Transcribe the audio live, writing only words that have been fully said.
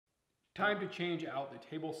Time to change out the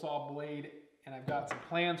table saw blade, and I've got some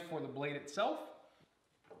plans for the blade itself.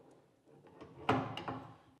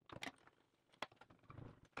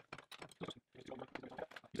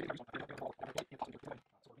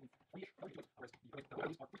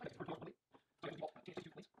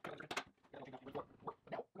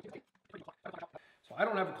 So I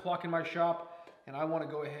don't have a clock in my shop, and I want to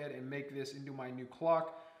go ahead and make this into my new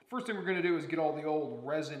clock. First thing we're going to do is get all the old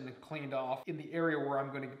resin cleaned off in the area where I'm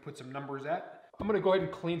going to put some numbers at. I'm going to go ahead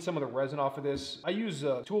and clean some of the resin off of this. I use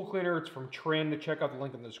a tool cleaner. It's from Trend. Check out the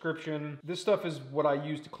link in the description. This stuff is what I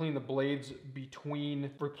use to clean the blades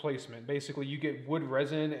between replacement. Basically, you get wood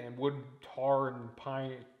resin and wood tar and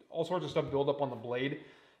pine, all sorts of stuff build up on the blade.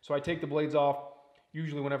 So I take the blades off,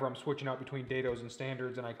 usually whenever I'm switching out between datos and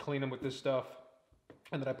standards, and I clean them with this stuff,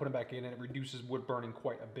 and then I put them back in, and it reduces wood burning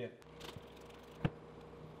quite a bit.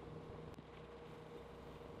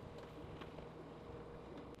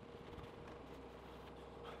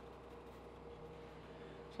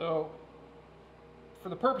 So, for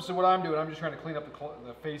the purpose of what I'm doing, I'm just trying to clean up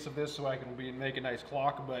the face of this so I can make a nice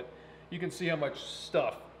clock, but you can see how much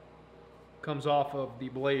stuff comes off of the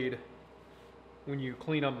blade when you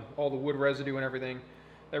clean them, all the wood residue and everything.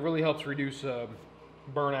 That really helps reduce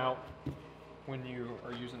burnout when you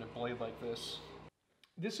are using a blade like this.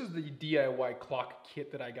 This is the DIY clock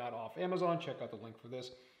kit that I got off Amazon. Check out the link for this.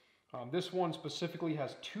 This one specifically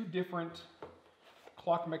has 2 different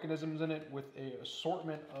clock mechanisms in it with an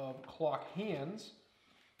assortment of clock hands.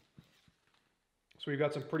 So we've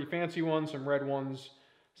got some pretty fancy ones, some red ones,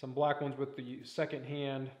 some black ones with the second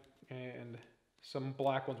hand, and some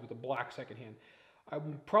black ones with the black second hand.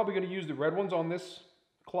 I'm probably going to use the red ones on this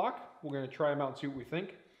clock. We're going to try them out and see what we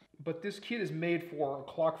think. But this kit is made for a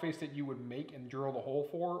clock face that you would make and drill the hole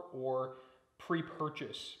for, or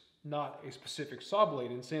pre-purchase, not a specific saw blade.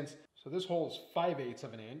 And since, so this hole is 5/8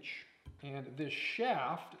 of an inch, and this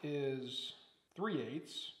shaft is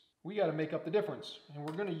 3/8, we got to make up the difference. And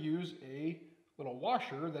we're going to use a little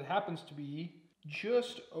washer that happens to be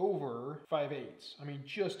just over 5/8.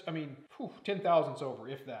 I mean, 10 thousandths over,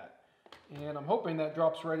 if that. And I'm hoping that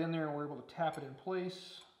drops right in there and we're able to tap it in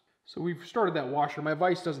place. So we've started that washer. My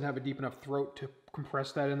vise doesn't have a deep enough throat to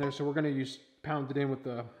compress that in there, so we're going to pound it in with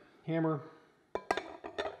the hammer.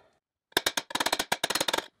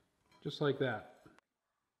 Just like that.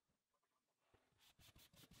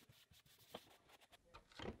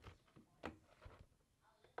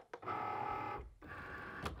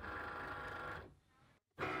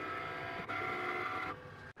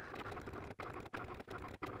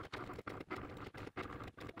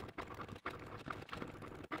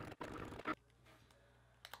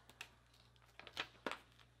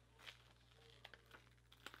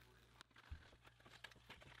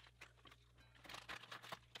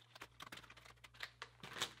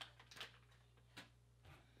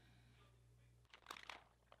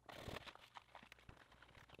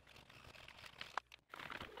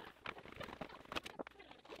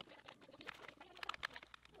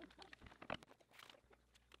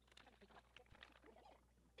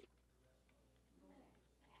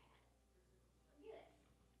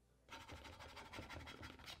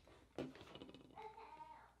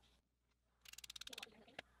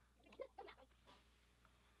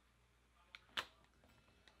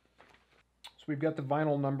 So we've got the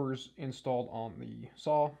vinyl numbers installed on the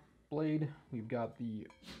saw blade. We've got the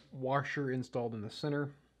washer installed in the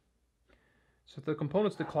center. So the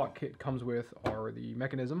components the clock kit comes with are the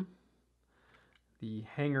mechanism, the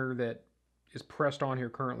hanger that is pressed on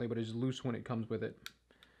here currently but is loose when it comes with it,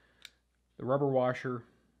 the rubber washer,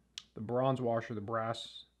 the bronze washer, the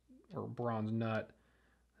brass or bronze nut,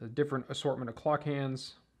 a different assortment of clock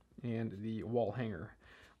hands, and the wall hanger.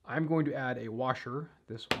 I'm going to add a washer,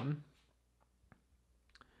 this one,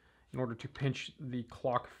 in order to pinch the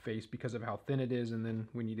clock face because of how thin it is, and then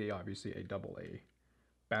we need obviously a AA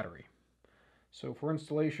battery. So for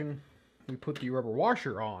installation, we put the rubber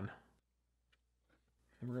washer on,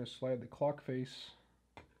 and we're going to slide the clock face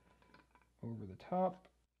over the top,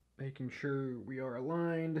 making sure we are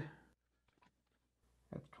aligned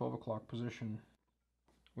at the 12 o'clock position,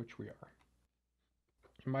 which we are.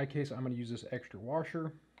 In my case, I'm going to use this extra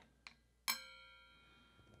washer.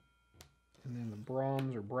 And then the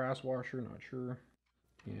bronze or brass washer, not sure,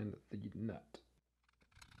 and the nut.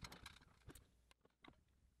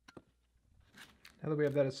 Now that we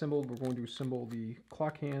have that assembled, we're going to assemble the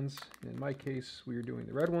clock hands. In my case, we are doing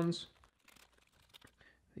the red ones.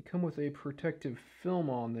 They come with a protective film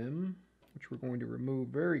on them, which we're going to remove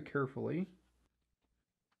very carefully.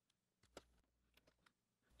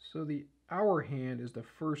 So the hour hand is the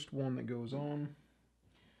first one that goes on.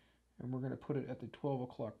 And we're going to put it at the 12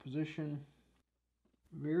 o'clock position.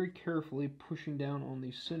 Very carefully pushing down on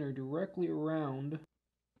the center directly around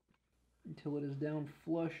until it is down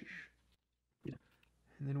flush.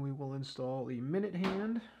 And then we will install the minute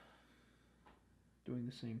hand, doing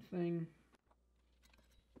the same thing.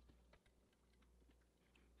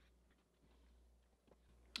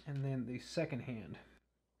 And then the second hand.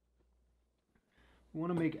 We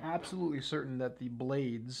want to make absolutely certain that the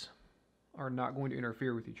blades are not going to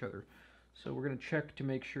interfere with each other. So we're going to check to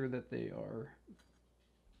make sure that they are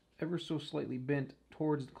ever so slightly bent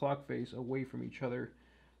towards the clock face away from each other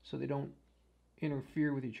so they don't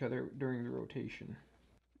interfere with each other during the rotation.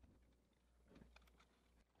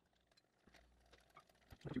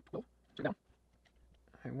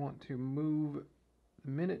 I want to move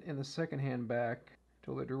the minute and the second hand back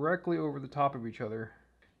until they're directly over the top of each other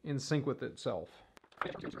in sync with itself.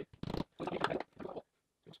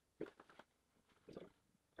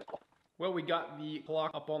 Well, we got the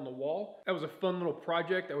clock up on the wall. That was a fun little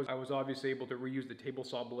project. I was obviously able to reuse the table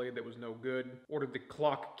saw blade that was no good. Ordered the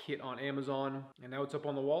clock kit on Amazon, and now it's up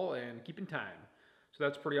on the wall and keeping time. So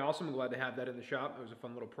that's pretty awesome. I'm glad to have that in the shop. It was a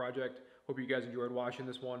fun little project. Hope you guys enjoyed watching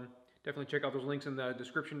this one. Definitely check out those links in the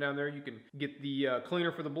description down there. You can get the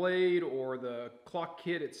cleaner for the blade or the clock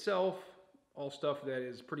kit itself. All stuff that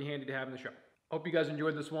is pretty handy to have in the shop. Hope you guys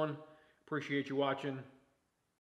enjoyed this one. Appreciate you watching.